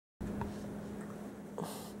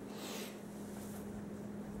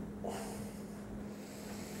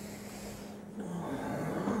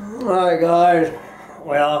Alright guys,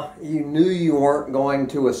 well, you knew you weren't going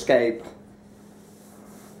to escape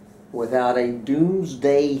without a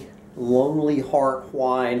Doomsday Lonely Heart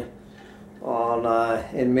Whine on,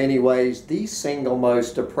 in many ways, the single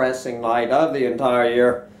most depressing night of the entire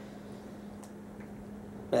year.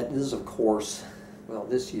 That is, of course, well,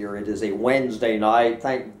 this year it is a Wednesday night.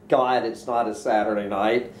 Thank God it's not a Saturday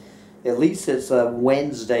night. At least it's a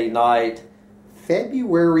Wednesday night,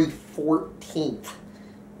 February 14th.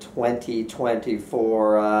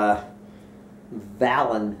 2024,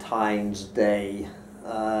 Valentine's Day.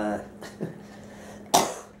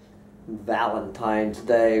 Valentine's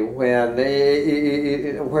Day, when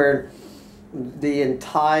where the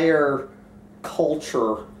entire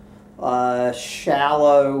culture,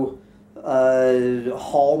 shallow,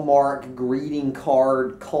 Hallmark greeting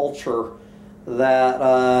card culture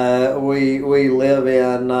that we live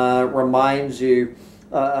in reminds you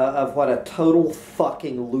of what a total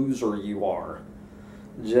fucking loser you are.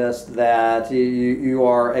 Just that you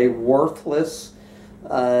are a worthless, just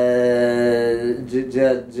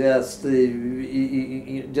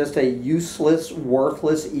a useless,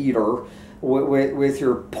 worthless eater with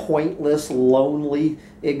your pointless, lonely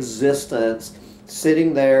existence,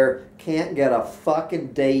 sitting there, can't get a fucking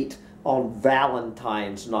date on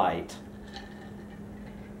Valentine's night.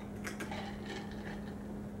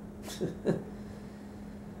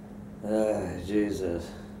 Jesus.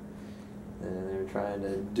 And they're trying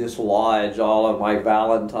to dislodge all of my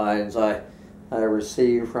Valentines I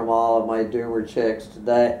received from all of my doomer chicks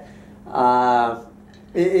today.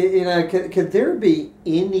 You know, could there be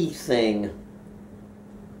anything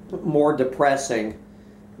more depressing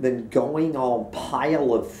than going on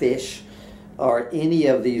Pile of Fish or any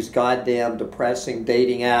of these goddamn depressing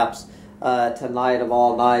dating apps tonight of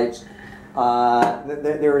all nights?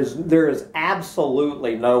 There is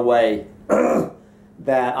absolutely no way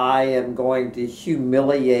that I am going to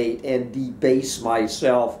humiliate and debase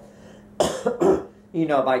myself, you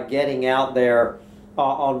know, by getting out there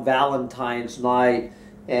on Valentine's night,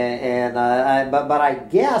 but I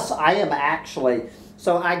guess I am actually,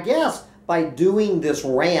 so I guess by doing this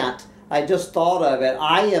rant, I just thought of it,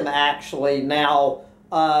 I am actually now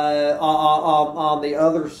on the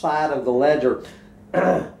other side of the ledger.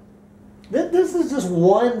 This is just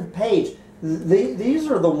one page. These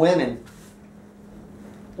are the women.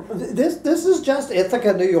 This is just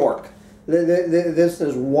Ithaca, New York. This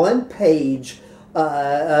is one page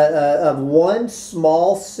of one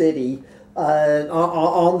small city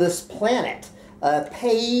on this planet.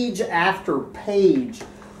 Page after page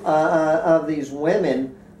of these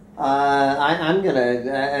women. I'm gonna,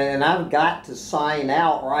 and I've got to sign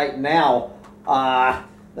out right now.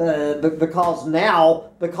 Because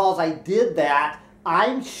I did that,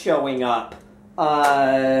 I'm showing up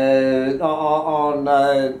on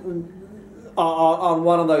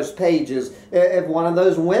one of those pages. If one of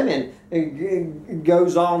those women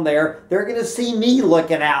goes on there, they're going to see me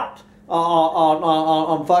looking out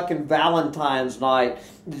on fucking Valentine's night,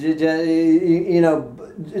 you know,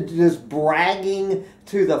 just bragging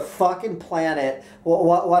to the fucking planet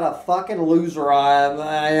what a fucking loser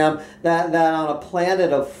I am, that on a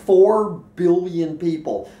planet of 4 billion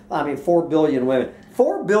people, I mean 4 billion women,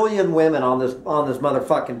 4 billion women on this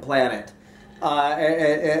motherfucking planet,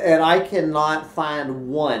 and I cannot find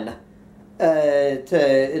one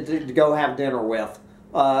to go have dinner with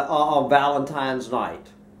on Valentine's night.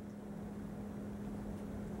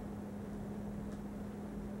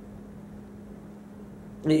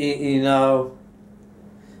 You know,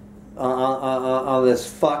 on this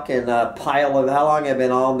fucking pile of, how long I've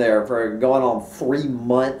been on there for, going on 3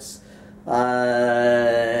 months,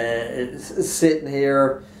 sitting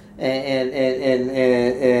here,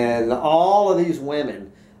 and all of these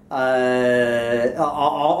women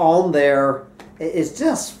on there. It's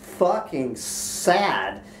just fucking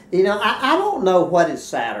sad. You know, I don't know what is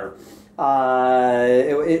sadder.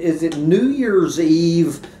 Is it New Year's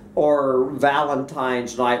Eve or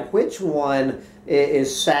Valentine's night? Which one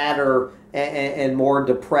is sadder and more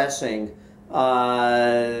depressing going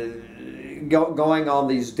on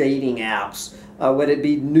these dating apps? Would it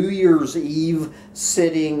be New Year's Eve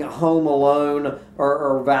sitting home alone,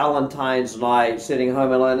 or Valentine's night sitting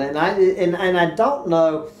home alone? And I don't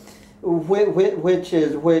know which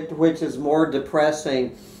is more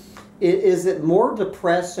depressing. Is it more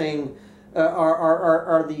depressing?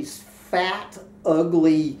 Are these fat,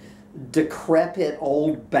 ugly, decrepit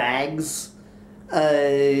old bags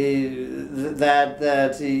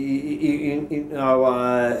that you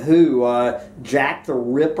know, who Jack the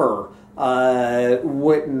Ripper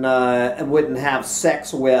wouldn't have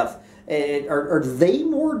sex with Are they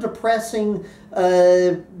more depressing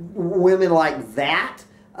women like that?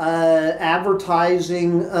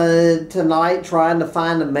 Advertising tonight, trying to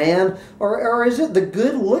find a man, or is it the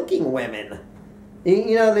good-looking women?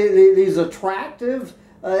 You know, these attractive,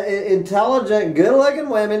 intelligent, good-looking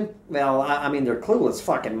women. Well, I mean, they're clueless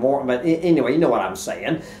fucking more. But anyway, you know what I'm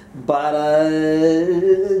saying. But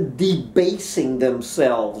debasing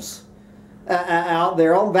themselves out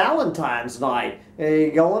there on Valentine's night,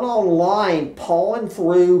 going online, pawing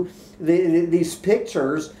through these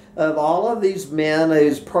pictures of all of these men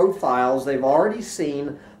whose profiles they've already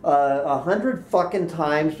seen 100 fucking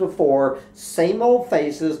times before, same old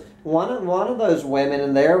faces. One of those women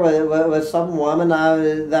in there was some woman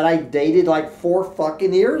that I dated like 4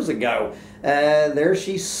 fucking years ago. There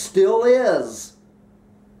she still is.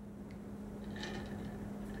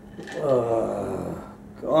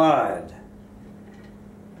 God.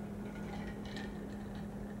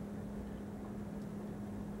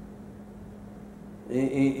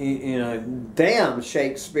 You know, damn,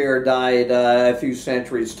 Shakespeare died a few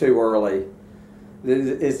centuries too early.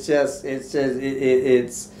 It's just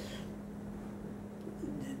the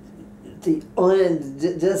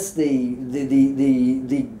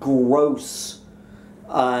gross.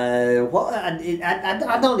 Well,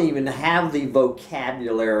 I don't even have the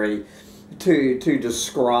vocabulary to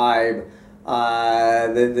describe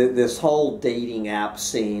this whole dating app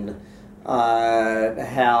scene.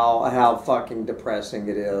 How fucking depressing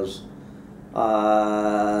it is to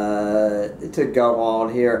go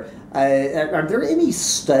on here. Are there any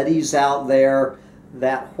studies out there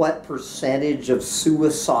that what percentage of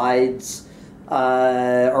suicides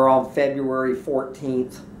are on February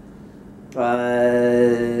 14th?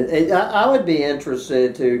 I would be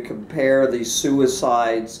interested to compare the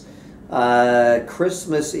suicides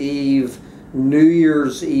Christmas Eve, New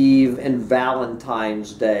Year's Eve, and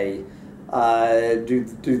Valentine's Day. Do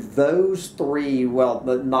those three, well,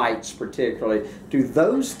 the nights particularly, do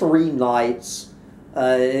those 3 nights,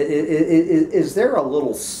 is there a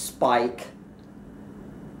little spike?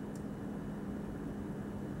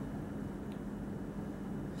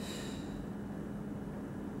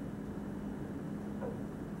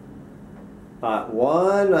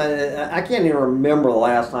 I can't even remember the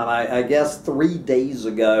last time. I guess 3 days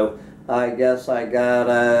ago, I guess I got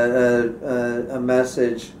a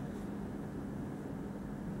message.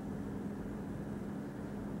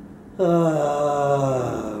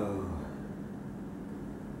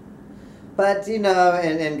 But, you know,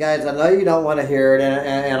 and guys, I know you don't want to hear it,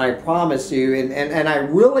 and I promise you, and I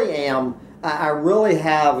really am, I really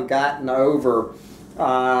have gotten over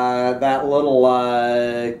that little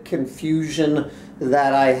confusion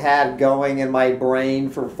that I had going in my brain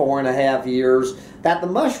for 4.5 years, that the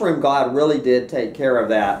mushroom god really did take care of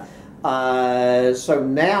that. So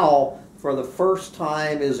now, for the first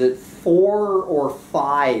time, is it 4 or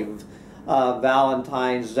 5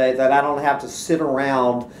 Valentine's Day that I don't have to sit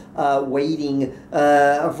around waiting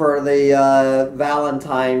for the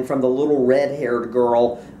Valentine from the little red-haired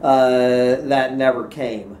girl that never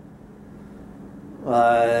came.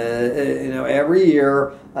 You know, every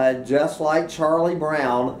year, just like Charlie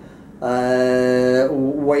Brown,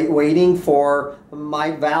 waiting for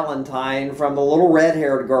my Valentine from the little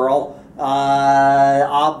red-haired girl.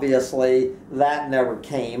 Obviously, that never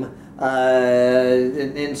came.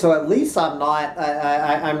 And so at least I'm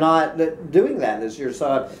not doing that this year.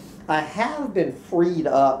 So I have been freed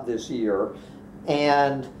up this year,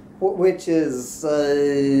 and which is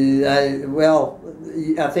well,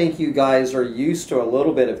 I think you guys are used to a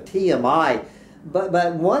little bit of TMI,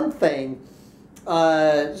 but one thing,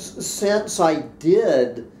 since I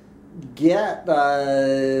did get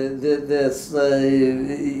this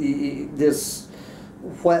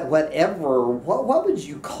whatever, what would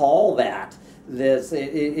you call that? This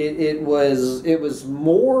it was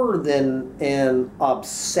more than an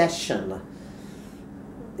obsession.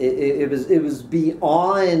 It was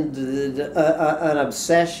beyond an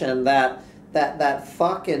obsession. That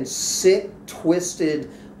fucking sick, twisted,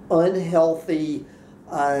 unhealthy,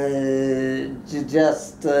 is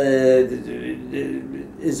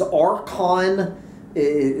Archon.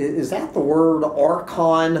 Is that the word,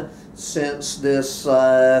 Archon? Since this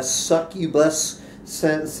succubus,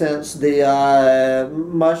 since the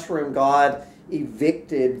mushroom god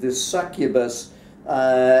evicted the succubus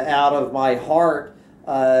out of my heart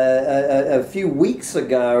a few weeks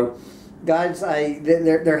ago, guys,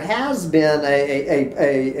 there has been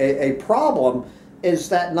a problem. Is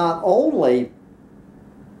that not only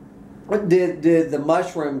did the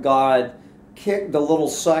mushroom god kick the little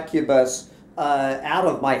succubus out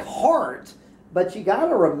of my heart, But you got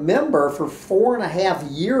to remember, for 4.5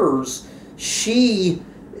 years, she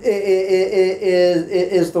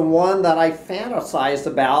is the one that I fantasized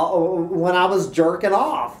about when I was jerking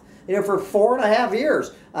off. You know, for 4.5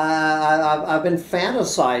 years, I've been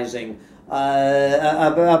fantasizing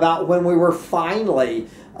about when we were finally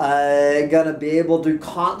going to be able to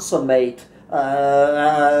consummate. You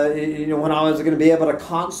know, when I was going to be able to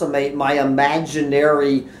consummate my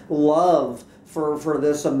imaginary love for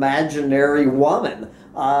this imaginary woman.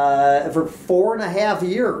 For 4.5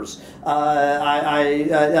 years,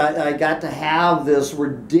 I got to have this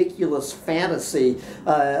ridiculous fantasy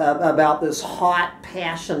about this hot,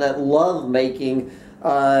 passionate love making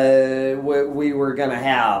we were going to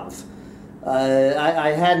have.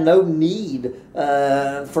 I had no need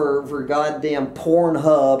for goddamn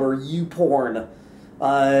Pornhub or YouPorn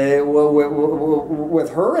with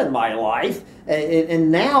her in my life,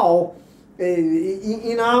 and now.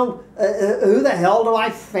 You know, who the hell do I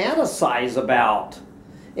fantasize about?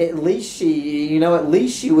 At least she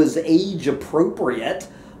was age appropriate.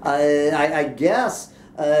 I guess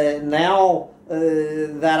now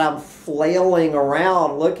that I'm flailing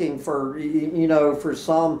around looking for, for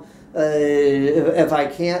some, if I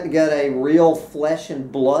can't get a real flesh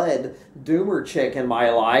and blood doomer chick in my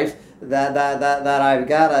life, that I've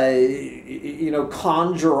got to,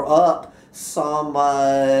 conjure up some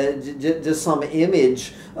just some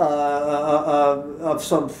image of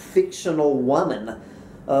some fictional woman,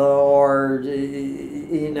 or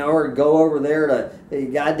go over there to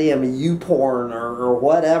goddamn YouPorn or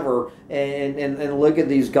whatever, and look at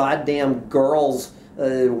these goddamn girls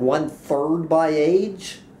 1/3 my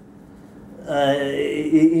age.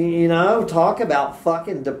 Talk about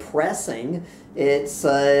fucking depressing. It's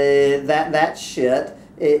that shit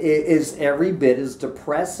is every bit as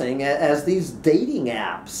depressing as these dating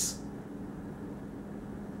apps.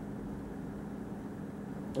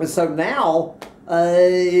 And so now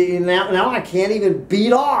I can't even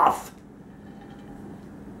beat off.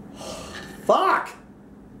 Fuck.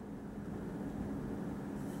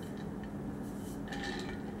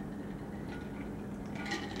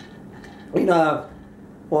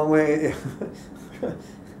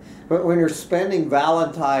 When you're spending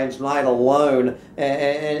Valentine's night alone,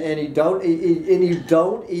 and you don't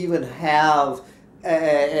even have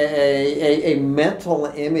a mental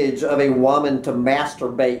image of a woman to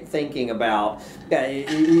masturbate thinking about,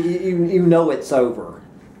 you know it's over.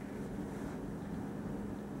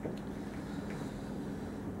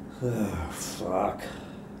 Oh, fuck.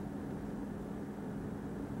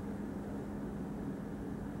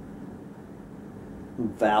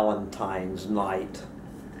 Valentine's night.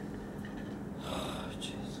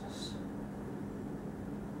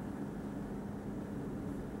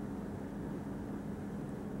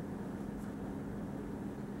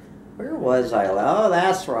 Where was I? Oh,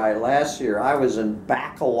 that's right. Last year I was in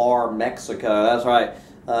Bacalar, Mexico. That's right.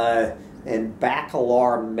 In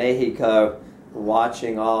Bacalar, Mexico,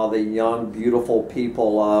 watching all the young, beautiful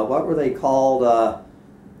people. What were they called?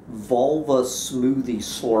 Vulva smoothie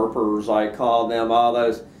slurpers, I call them. All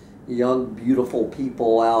those young, beautiful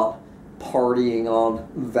people out partying on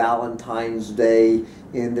Valentine's Day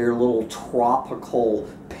in their little tropical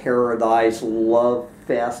paradise love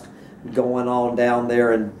fest going on down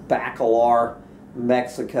there in Bacalar,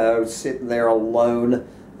 Mexico, sitting there alone,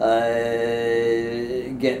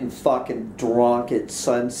 getting fucking drunk at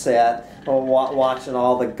sunset, watching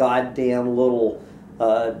all the goddamn little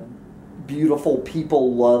beautiful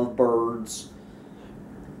people lovebirds.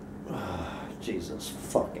 Jesus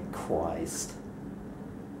fucking Christ.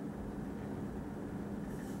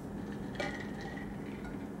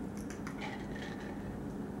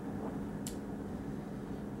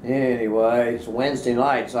 Anyway, it's Wednesday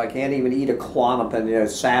night, so I can't even eat a Klonopin.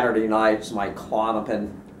 Saturday night's my Klonopin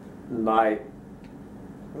night.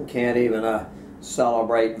 I can't even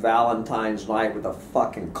celebrate Valentine's night with a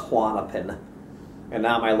fucking Klonopin. And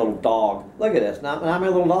now my little dog. Look at this. Now my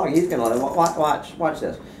little dog. He's gonna watch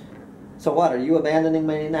this. So what? Are you abandoning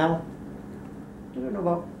me now? I don't know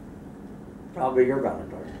about. I'll be your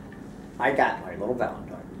Valentine. I got my little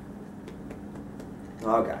Valentine.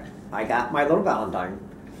 Okay, I got my little Valentine.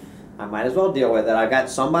 I might as well deal with it. I've got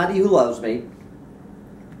somebody who loves me.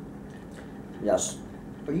 Yes.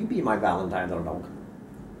 Will you be my Valentine, little dog?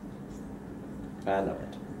 I know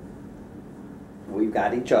it. We've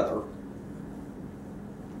got each other.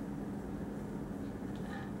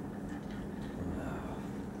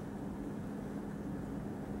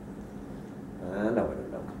 I know it,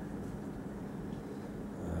 little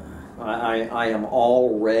dog. I am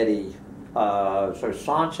already... so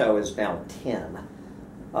Sancho is now 10.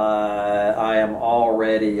 I am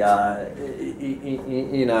already,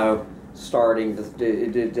 starting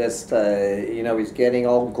to just, he's getting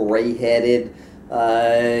all gray-headed.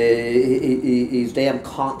 He's damn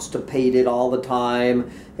constipated all the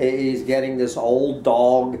time. He's getting this old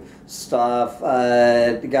dog stuff.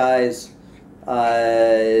 Guys,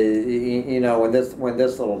 when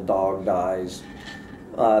this little dog dies,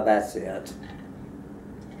 that's it.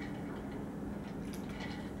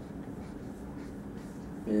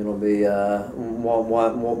 It'll be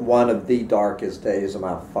one of the darkest days of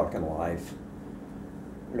my fucking life.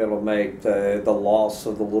 It'll make the loss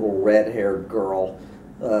of the little red-haired girl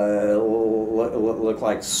look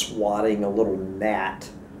like swatting a little gnat.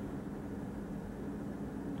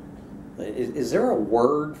 Is there a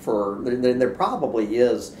word for? There probably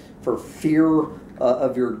is, for fear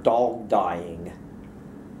of your dog dying.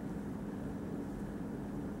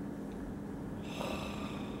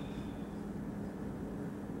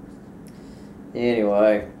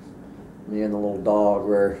 Anyway, me and the little dog,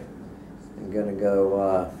 we're gonna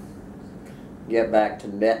go get back to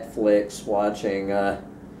Netflix watching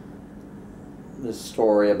this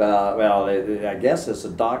story about, well, I guess it's a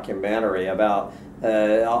documentary about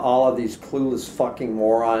all of these clueless fucking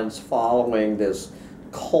morons following this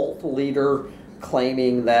cult leader,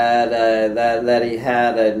 claiming that that he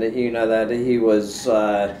had, that he was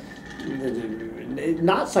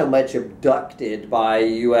not so much abducted by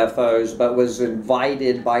UFOs, but was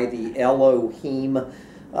invited by the Elohim.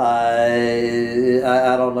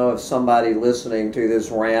 I don't know if somebody listening to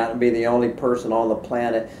this rant would be the only person on the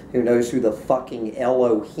planet who knows who the fucking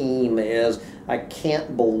Elohim is. I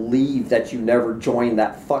can't believe that you never joined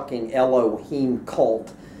that fucking Elohim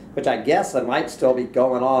cult, which I guess it might still be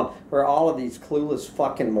going on, where all of these clueless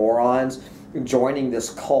fucking morons joining this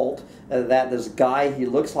cult, that this guy, he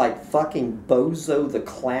looks like fucking Bozo the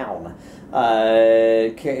Clown,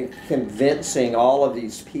 convincing all of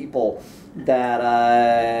these people that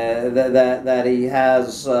that he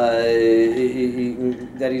has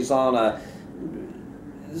that he's on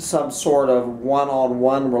some sort of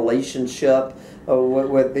one-on-one relationship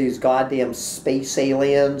with these goddamn space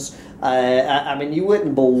aliens. I mean, you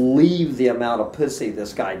wouldn't believe the amount of pussy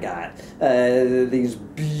this guy got. These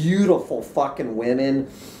beautiful fucking women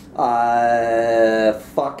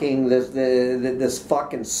fucking this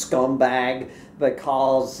fucking scumbag,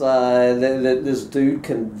 because this dude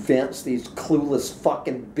convinced these clueless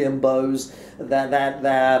fucking bimbos that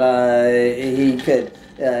he could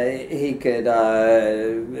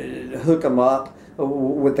hook them up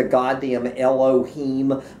with the goddamn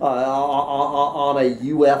Elohim on a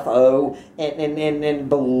UFO, and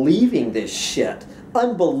believing this shit.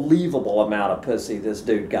 Unbelievable amount of pussy this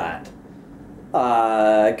dude got.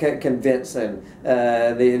 Convincing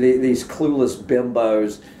these clueless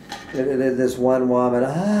bimbos. This one woman,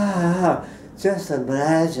 just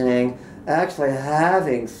imagining actually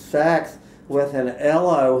having sex with an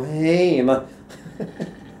Elohim.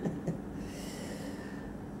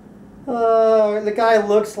 The guy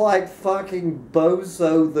looks like fucking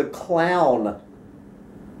Bozo the Clown.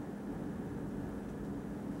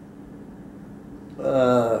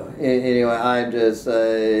 Anyway, I'm just,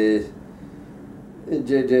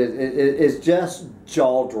 it's just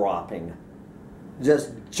jaw-dropping.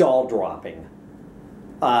 Just jaw-dropping.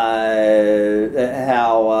 How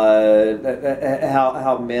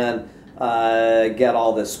men get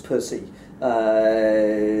all this pussy.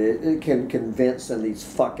 Convincing these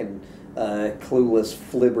fucking clueless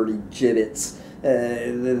flibberty gibbets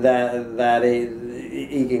that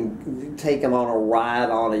he can take them on a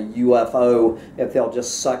ride on a UFO if they'll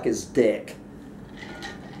just suck his dick.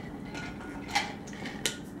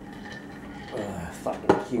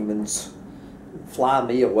 Fucking humans. Fly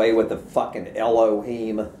me away with the fucking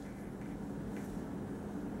Elohim.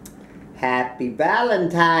 Happy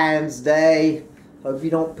Valentine's Day. Hope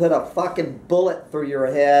you don't put a fucking bullet through your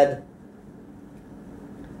head.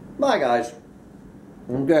 Bye, guys.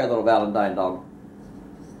 Okay, little Valentine dog.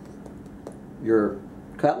 You're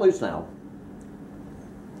cut loose now.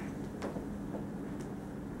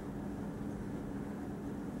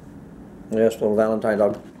 Yes, little Valentine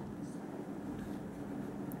dog.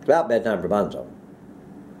 It's about bedtime for Bonzo.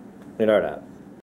 You know that.